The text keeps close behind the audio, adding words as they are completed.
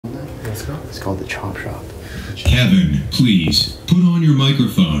What's it called? It's called the Chop Shop. Kevin, please, put on your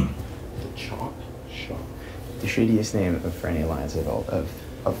microphone. The Chop Shop. The shittiest name for any alliance of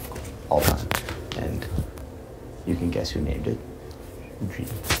all time. And you can guess who named it.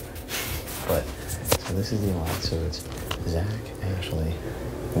 But, so this is the alliance. So it's Zach, Ashley,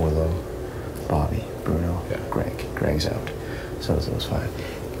 Willow, Bobby, Bruno, Greg. Greg's out. So it's those five.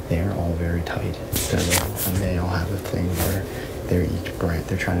 They're all very tight. And they all have a thing where they're each brand.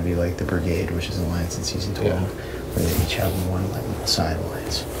 They're trying to be like the Brigade, which is Alliance in season 12, where they each have one side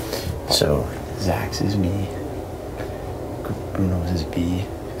alliance. So Zach's is me, Bruno's is B,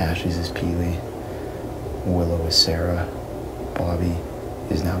 Ashley's is Peely, Willow is Sarah, Bobby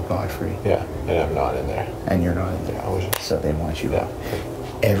is now Godfrey. Yeah, and I'm not in there. And you're not in there. Yeah, so they want you out.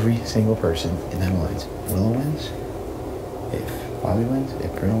 Every single person in that alliance, Willow wins. If Bobby wins,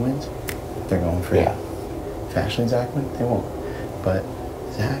 if Bruno wins, they're going for you. If Ashley and Zach win, they won't. But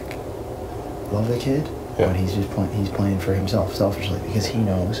Zach, love the kid, but he's just he's playing for himself selfishly because he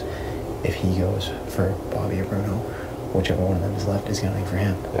knows if he goes for Bobby or Bruno, whichever one of them is left is going for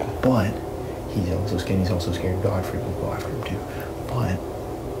him. Yeah. But he's also scared Godfrey will go after him too. But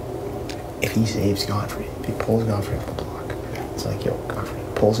if he saves Godfrey, if he pulls Godfrey off the block, it's like, yo, Godfrey,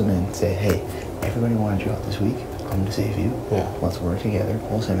 pulls him in, say, hey, everybody wanted you out this week. I'm to save you. Yeah. Let's work together.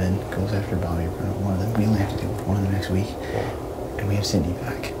 Pulls him in, goes after Bobby or Bruno. One of them. We only have to do one of them next week. And we have Cindy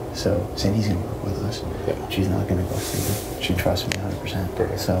back. So Cindy's gonna work with us. She's not gonna go through it. She trusts me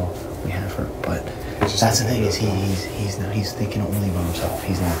 100%. So we have her. But that's the thing is he's thinking only about himself.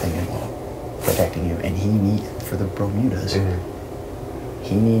 He's not thinking about protecting you. And he needs for the Bermudas.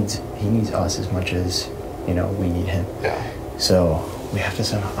 He needs us as much as we need him. Yeah. So we have to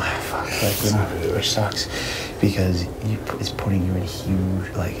somehow which sucks because it's putting you at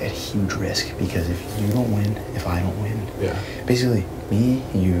huge risk because if you don't win, if I don't win, basically me,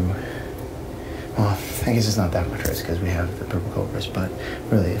 you. Well, I guess it's not that much risk because we have the Purple Cobras, but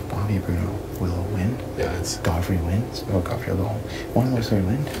really, if Bobby or Bruno will win, Godfrey wins, or Godfrey will go home. One of those three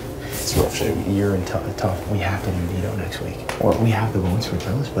win. It's rough shape. You're in tough. We have to do Vito next week, or we have the votes for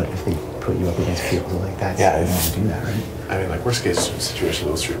Phyllis. But if they put you up against people like that, you want to do that, right? I mean, like worst case situation,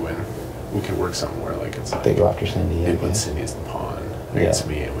 those three win. We could work somewhere like it's like they go after Cindy. They put Cindy as the pawn against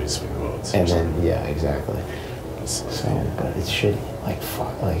me, and we just swing the votes. And then exactly. So, but it's shitty. Like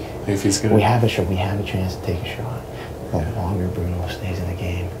fuck. Like if he's gonna, we have a chance to take a shot. The longer Bruno stays in the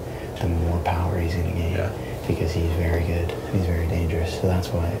game, the more power he's gonna gain. Because he's very good and he's very dangerous. So that's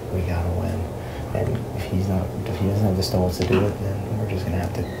why we gotta win. And if he doesn't have the stalls to do it, then we're just gonna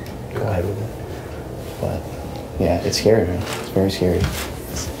have to go ahead with it. But yeah, it's scary, man. It's very scary.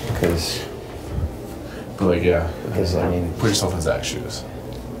 Because I mean, put yourself in Zach's shoes.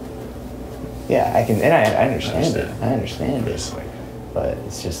 Yeah, I can, and I understand it. I understand it. But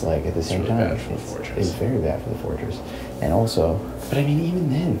it's just like at the same time, it's very bad for the Fortress. And also, but I mean, even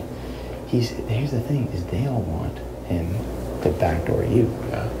then, here's the thing: is they all want him to backdoor you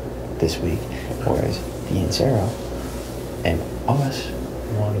this week, whereas he and Sarah and us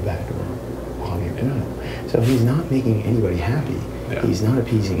want to backdoor Bobby or Bruno. So he's not making anybody happy. He's not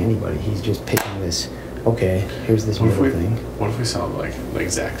appeasing anybody. He's just picking this. Okay, here's this middle thing. What if we sound like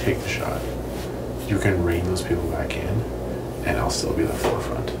Zach, take the shot? You can rein those people back in, and I'll still be the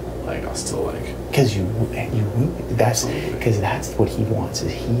forefront. Like I'll still because that's what he wants.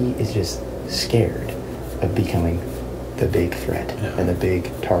 Is he is just scared of becoming the big threat and the big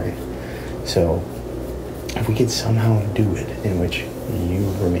target. So if we could somehow do it in which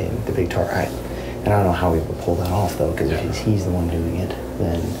you remain the big target, and I don't know how we would pull that off though, because if he's the one doing it,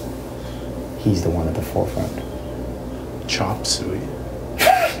 then he's the one at the forefront. Chop Suey.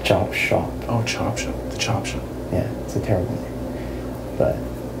 Chop Shop. Oh, Chop Shop. The Chop Shop. Yeah, it's a terrible name. But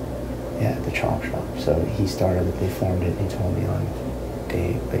yeah, the Chop Shop. So he started it, they formed it, he told me on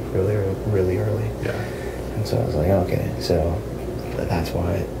day, like really early. Yeah. And so I was like, okay, so that's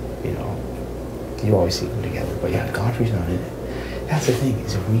why, you always see them together. But yeah, Godfrey's not in it. That's the thing,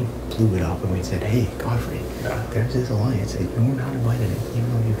 is if we blew it up and we said, hey, Godfrey, there's this alliance, you're not invited in,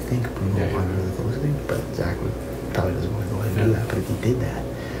 even though you think Bruno I'm really close to him, but Zach probably doesn't want to go ahead and do that. But if he did that,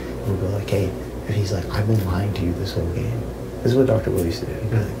 we'd go like, hey, if he's like, I've been lying to you this whole game. This is what Dr. Will used to do.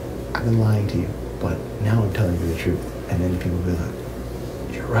 He'd be like, I've been lying to you, but now I'm telling you the truth. And then people would be like,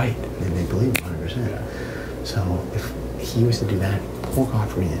 you're right. And then they believe 100%. So if he was to do that, pull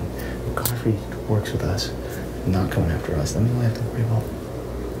Godfrey in. If Godfrey works with us, not coming after us, then we only have to worry about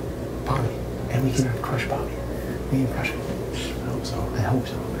Bobby. And we can crush Bobby. We can crush him. I hope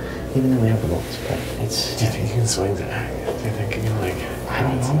so. Even though we have the votes, but it's... Do you think you can swing Zach? Do you think you can, I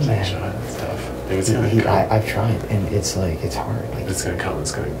don't know, man. Shot and stuff? Like, it's No, gonna come. I've tried, and it's like, it's hard. Like, It's gonna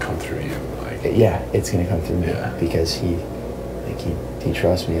come through you. Like, yeah, it's gonna come through me Yeah. because he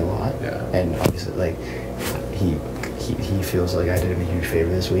trusts me a lot. Yeah. And obviously, like, he feels like I did him a huge favor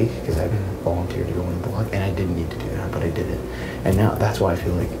this week because I volunteered to go on the block, and I didn't need to do that, but I did it. And now that's why I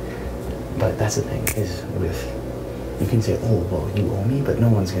feel like, but that's the thing is with, you can say, oh, well, you owe me, but no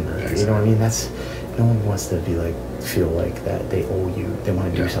one's gonna, you know what I mean? No one wants to be like, feel like that they owe you. They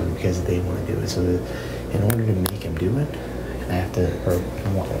want to do something because they want to do it. So that in order to make him do it, I have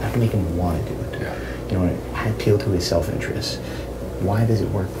to make him want to do it. Yeah. You know, I appeal to his self-interest. Why does it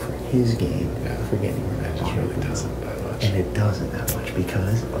work for his game? Yeah. For getting rid of It just really doesn't that much. And it doesn't that much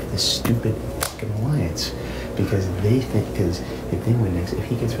because of this stupid fucking alliance. Because they think, because if they win next, if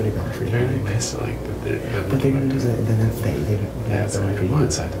he gets rid of Godfrey, They're gonna be pissed, like, but they're gonna use it. Then they it's don't gonna for be you.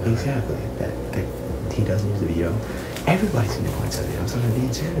 blindsided them. Exactly. That he doesn't use the veto. Everybody's gonna blindside the veto. I was talking to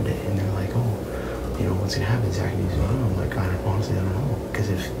Dan Sarah today, and they're like, oh, you know, what's gonna happen? Zach uses the veto. I'm like, honestly, I don't know. Because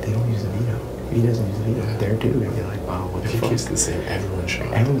if they don't use the veto, if he doesn't use the veto, they're too gonna be like, wow, what the If he fuck? keeps the same, everyone's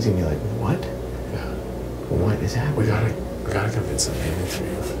shocked. Everyone's gonna be like, what? Yeah. What is happening? We gotta convince them maybe for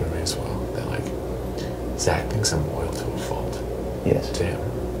me as well that, like, Zach thinks I'm loyal to a fault. Yes. To him.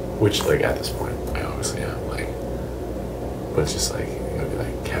 Which, like, at this point, I obviously am, like, but it's just like, you know, be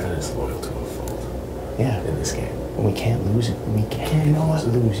like, Kevin is loyal to a fault. Yeah. In this game. We can't lose it. We cannot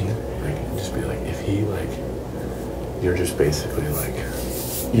lose you. Like, and just be like, if he, like, you're just basically, like,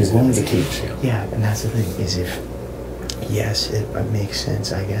 You're using willing him to as a keep. shield. Yeah, and that's the thing is if, yes, it makes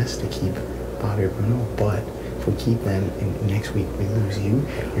sense, I guess, to keep Bobby or Bruno, but if we keep them and next week we lose you,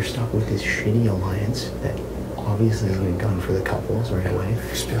 you're stuck with this shitty alliance that obviously is going to gun for the couples right away.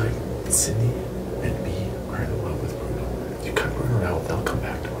 Just be like, Sydney and me are in love with Bruno. If you cut Bruno out, they'll come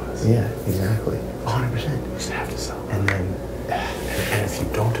back to us. Yeah, exactly. 100%. We just have to sell. And then And if you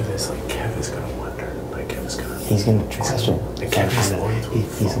don't do this, like, Kev is gonna wonder. Like, Kev is gonna. he's going to question. Like, Kev is loyal to a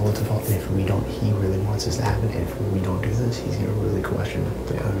He's fault. loyal to fault. And if we don't, he really wants this to happen. And if we don't do this, he's going to really question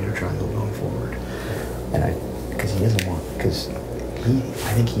the Bermuda Triangle going forward. And because he doesn't want, because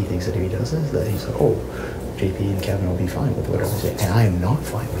I think he thinks that if he does this, that he's like, oh, JP and Kevin will be fine with whatever they say. And I am not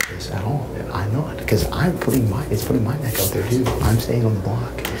fine with this at all. I'm not. Because it's putting my neck out there too. I'm staying on the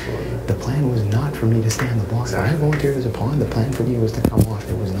block. The plan was not for me to stay on the block. When I volunteered as a pawn, the plan for me was to come off.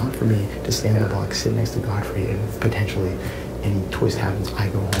 It was not for me to stay on the block, sit next to Godfrey, and potentially any twist happens, I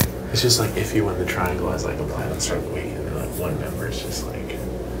go home. It's just like if you win the triangle as like a plan to start the week, and then like one member is just like,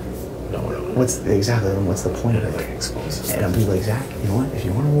 no. What's the point of And it it? like exposes. And I'll be like, Zach, you know what? If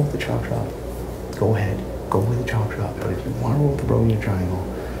you want to roll with the Chop Shop, go ahead. Go with the Chop Shop. But if you want to roll with the Bermuda Triangle,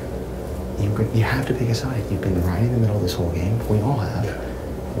 you have to pick a side. You've been right in the middle of this whole game. We all have. Yeah.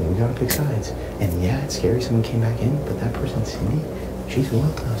 And we gotta pick sides. And yeah, it's scary someone came back in, but that person, Cindy, she's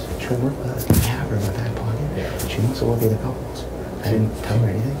loyal to us. She'll work with us. We have her in my back pocket. Yeah. She wants to work with the couples. I didn't tell her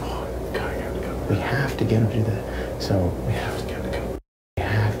anything. Oh, God, you have to go. We have to get him to do that. So We have to get to go. we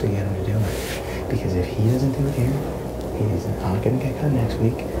have to get him to do it. Because if he doesn't do it here, he's not gonna get cut next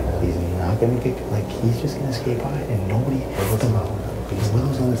week. He's not gonna get, like, he's just gonna skate by and nobody, the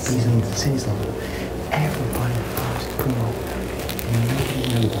Willow's on the season, the city's level. Everybody loves to promote. And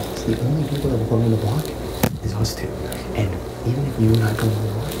nobody knows. The only people that will go on the block is us two. And even if you and I go on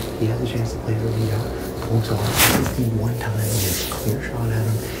the block, he has a chance to play the lead out. Pulls off. This is the one time he gets a clear shot at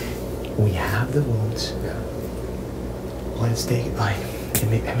him. We have the votes. Yeah. Let's take it. Like,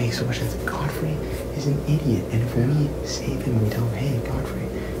 it makes so much sense. Godfrey is an idiot. And if we save him and we tell him, hey, Godfrey,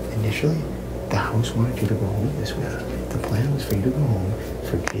 initially, the house wanted you to go home this week. The plan was for you to go home,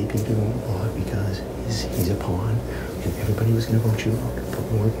 for JP to go on the block because he's a pawn, and everybody was going to vote you out. But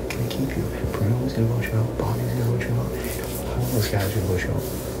we're going to keep you. Bruno was going to vote you out. Bobby was going to vote you out. All those guys are going to vote you out.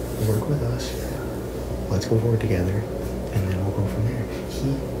 Work with us. Let's go forward together, and then we'll go from there.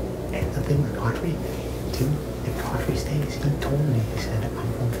 And the thing with Godfrey, too, if Godfrey stays, he told me, he said, I'm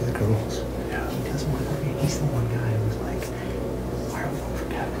going for the girls. Yeah. He doesn't want Godfrey. He's the one guy who was like, why are we going for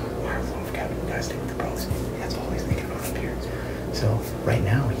Kevin? Why are we going for Kevin? You guys stay with the bros. That's all he's thinking about up here. So right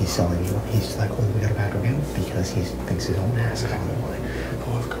now he's selling you. He's just like, oh, we gotta back again because he thinks his own ass is on the line.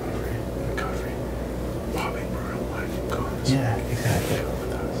 Pull off Godfrey. Bobby, Bruno, like, go on this Yeah, week. exactly. Chill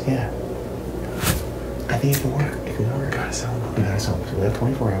with us. Yeah. I think it could work. It could work. We gotta sell them. We gotta sell them. So we have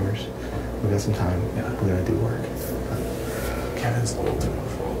 24 hours. We got some time. Yeah. We're gonna do work. Kevin's loyal to a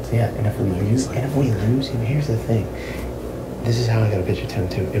fault. Yeah, and if we lose, and here's the thing. This is how I gotta pitch it to him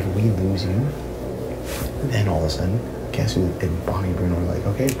too. If we lose you, then all of a sudden, guess who? And Bonnie and Bruno are like,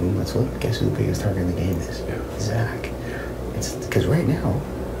 okay, boom, let's look. Guess who the biggest target in the game is? Yeah. Zach. It's because right now,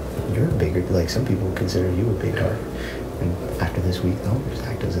 you're bigger. Like some people consider you a big target. And after this week, though,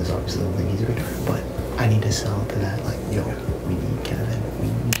 Zach does this obviously thing he's a return, but I need to sell to that, like, yo, we need Kevin. We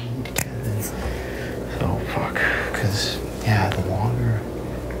need Kevin. So, fuck. Because, the longer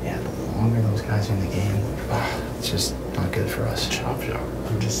those guys are in the game, it's just not good for us. Chop Shop.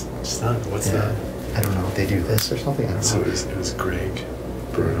 I'm just stunned. What's that? I don't know. They do this or something? I don't So know. it was Greg,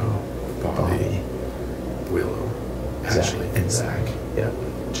 Bruno, Bobby, Willow, Ashley, and Zach. Yep.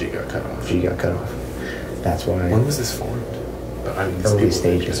 G got cut off. That's why. When was this formed? But I mean, Early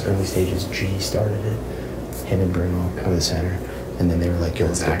stages. G started it. Him and Bruno were the center. And then they were like, yo,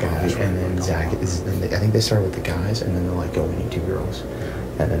 let's get Bobby. And then Zach is, I think they started with the guys, and then they're like, yo, we need 2 girls.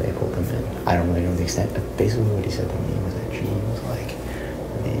 And then they pulled them in. I don't really know the extent. Basically, what he said to me was that G was like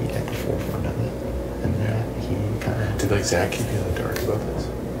at the forefront of it. And he kind of. Did like Zach keep you in the dark about this?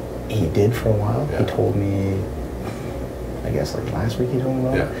 He did for a while. Yeah. He told me, I guess like last week he told me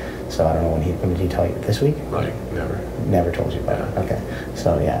about it. Yeah. So I don't know when did he tell you? This week? Like, never. Never told you about it. Okay.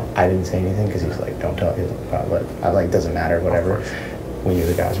 So I didn't say anything because he's like, don't tell you about it. I like, doesn't matter, whatever. We knew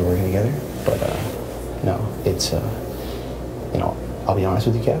the guys were working together. But no, it's, I'll be honest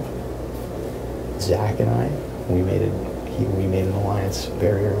with you, Kev. Zach and I, we made an alliance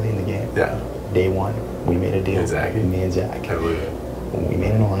very early in the game. Yeah. Day 1, we made a deal. Me and Zach. I believe it. When we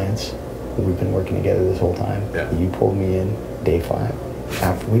made an alliance, we've been working together this whole time. Yeah. You pulled me in day 5.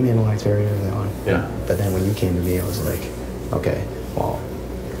 After we made an alliance very early on. Yeah. But then when you came to me, I was like, okay, well,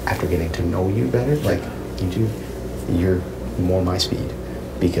 after getting to know you better, like you're more my speed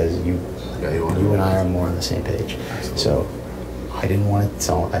because you and I are more on the same page. Absolutely. So I didn't want to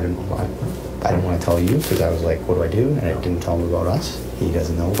tell you because I was like, what do I do? And I didn't tell him about us. He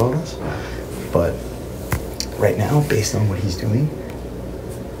doesn't know about us. But right now, based on what he's doing,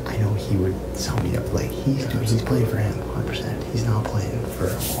 I know he would sell me up. Like he's playing for him 100%. He's not playing for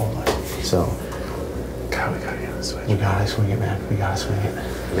all of us. So God, we gotta get on the switch. we gotta swing it, man. We gotta swing it. I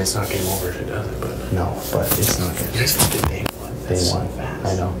mean, it's not game over if it doesn't, but No, but it's not good. you guys did day 1. Day That's 1. so fast.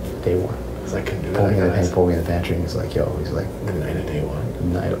 I know. Day 1. Because I couldn't do Pulled that. me in the pantry and he's like, yo, he's like, The night of day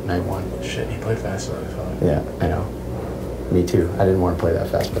 1. night 1. Shit, he played faster than I thought. Yeah, I know. Me too. I didn't want to play that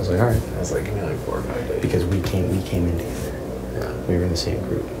fast, but I was like, all right. I was like, give me like 4 or 5 days. Because we came in together. Yeah. We were in the same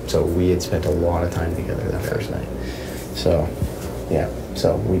group. So we had spent a lot of time together that first night. So, yeah.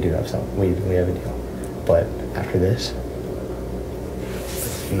 So we do have we have a deal. But after this,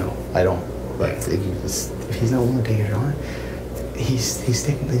 no, I don't. Like, if he's not willing to take a shot, he's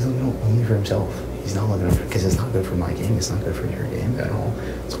looking only for himself. He's not looking because it's not good for my game. It's not good for your game at all.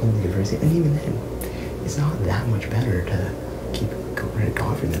 It's only good for his game. And even then, it's not that much better to keep rid of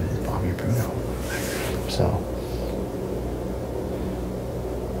Godfrey than it is Bobby or Bruno. So.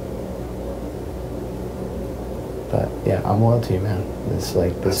 But yeah, I'm loyal to you, man. It's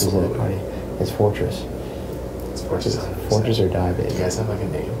like this Absolutely. is it, buddy. It's Fortress. It's Fortress. Fortress or die, baby. You guys have like a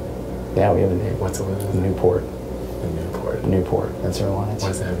name? Yeah, we have a name. What's the name? Newport. Newport. Newport. That's our alliance. What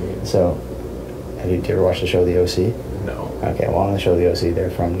does that mean? So, have you ever watched the show The OC? No. Okay, well on the show The OC, they're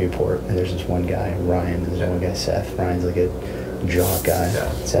from Newport, and there's this one guy, Ryan. There's one guy, Seth. Ryan's like a jock guy.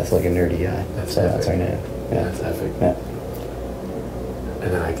 Yeah. Seth's like a nerdy guy. That's So that's our epic. name. Yeah. That's epic. Yeah.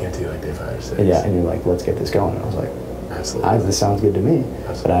 And then I came to you like day 5 or 6. Yeah, and you're like, let's get this going. And I was like, Absolutely. this sounds good to me.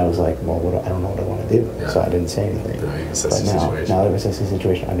 Absolutely. But I was like, well, I don't know what I want to do. Yeah. So I didn't say anything. Now you can assess But the now situation. that we're assessing the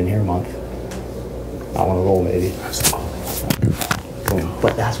situation, I've been here a month. I want to roll, maybe. Absolutely. Boom.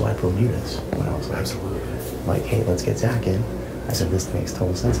 But that's why I promoted us when I was like, hey, let's get Zach in. I said, this makes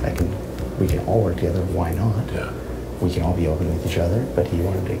total sense. We can all work together. Why not? Yeah. We can all be open with each other. But he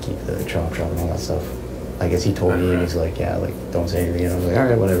wanted to keep the chop shop and all that stuff. I guess he told me, and he's like, yeah, like, don't say anything. And I was like, all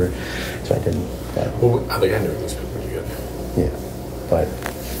right, whatever. So I didn't. Well, I think I knew these people pretty good. Yeah. But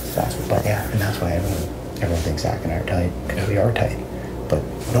that's why everyone thinks Zach and I are tight. Because we are tight. But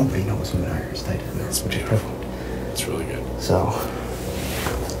nobody knows who and I are as tight as which is perfect. It's really good. So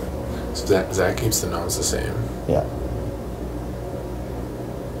Zach keeps the noms the same. yeah.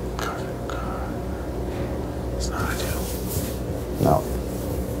 God. It's not ideal. No.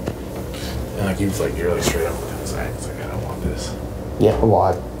 And like you're like straight up with him. Zach. It's like, I don't want this. Yeah, well,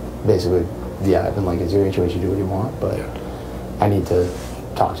 I've been like, it's your choice, you do what you want, but Yeah. I need to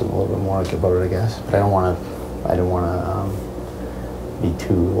talk to him a little bit more about it, I guess. But I don't want to be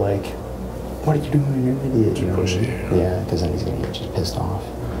too like, what are you doing? You're an idiot. Too You know what I pushy, mean? yeah. Yeah, because then he's gonna get just pissed off.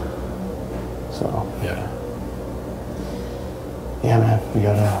 So Yeah. yeah, man, we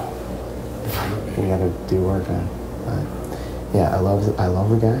gotta do work, man. Yeah, I love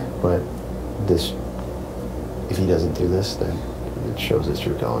the guy, but if he doesn't do this, then it shows his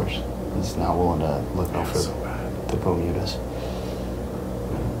true colors. He's not willing to look no It's further so bad. to Bermudas.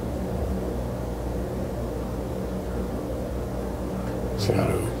 So,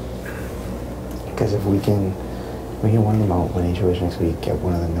 because if we can one of them out when HOH next week, get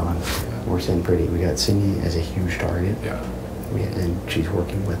one of them done, we're sitting pretty. We got Cindy as a huge target. Yeah. And she's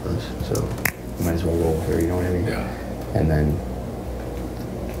working with us, so we might as well roll with her, you know what I mean? Yeah. And then,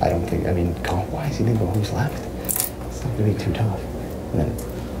 comp-wise, you didn't know who's left. It's not going to be too tough. And then,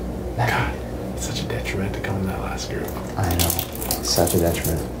 God, it's such a detriment to come in that last group. I know. It's such a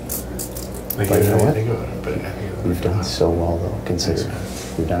detriment. Like, but you know what? We've done so well, though, consider.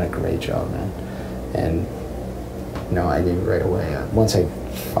 We've done a great job, man. And, no, I knew right away. Once I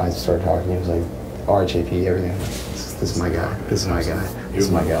started talking, it was like, RHAP, everything. This is my guy. This is my guy. This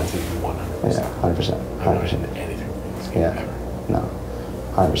is my guy. 100%. Yeah, 100%. 100%. Anything. Yeah. No.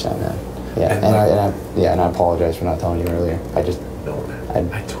 100%, man. Yeah, and I apologize for not telling you earlier. No, man.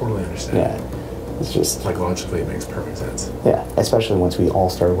 I totally understand. Yeah. It's just like logically it makes perfect sense. Yeah, especially once we all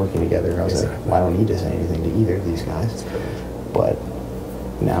started working together. I was like, well, I don't need to say anything to either of these guys. But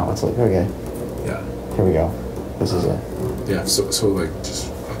now it's like, okay. Yeah. Here we go. This is it. Yeah, so like just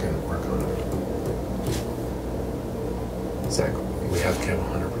fucking work on it. Zach, we have Kev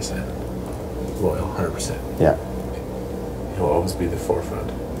 100%. Loyal, 100%. Yeah. He'll always be the forefront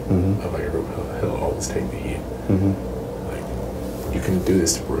of like a group. He'll always take the heat. Like, you can do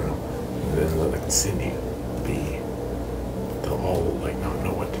this to Bruno, and then let like Cindy be. They'll all like not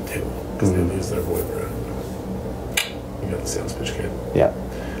know what to do because they lose their boy Bruno. You got the sales pitch kid. Yeah.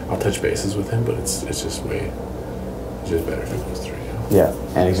 I'll touch bases with him, but it's just better if it goes through you. Yeah,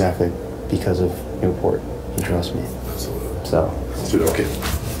 and exactly because of Newport, he trusts me. Absolutely. So let's do it. Okay.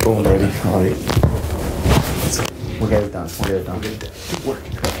 Boom, baby. All right. We'll get it done. Good work.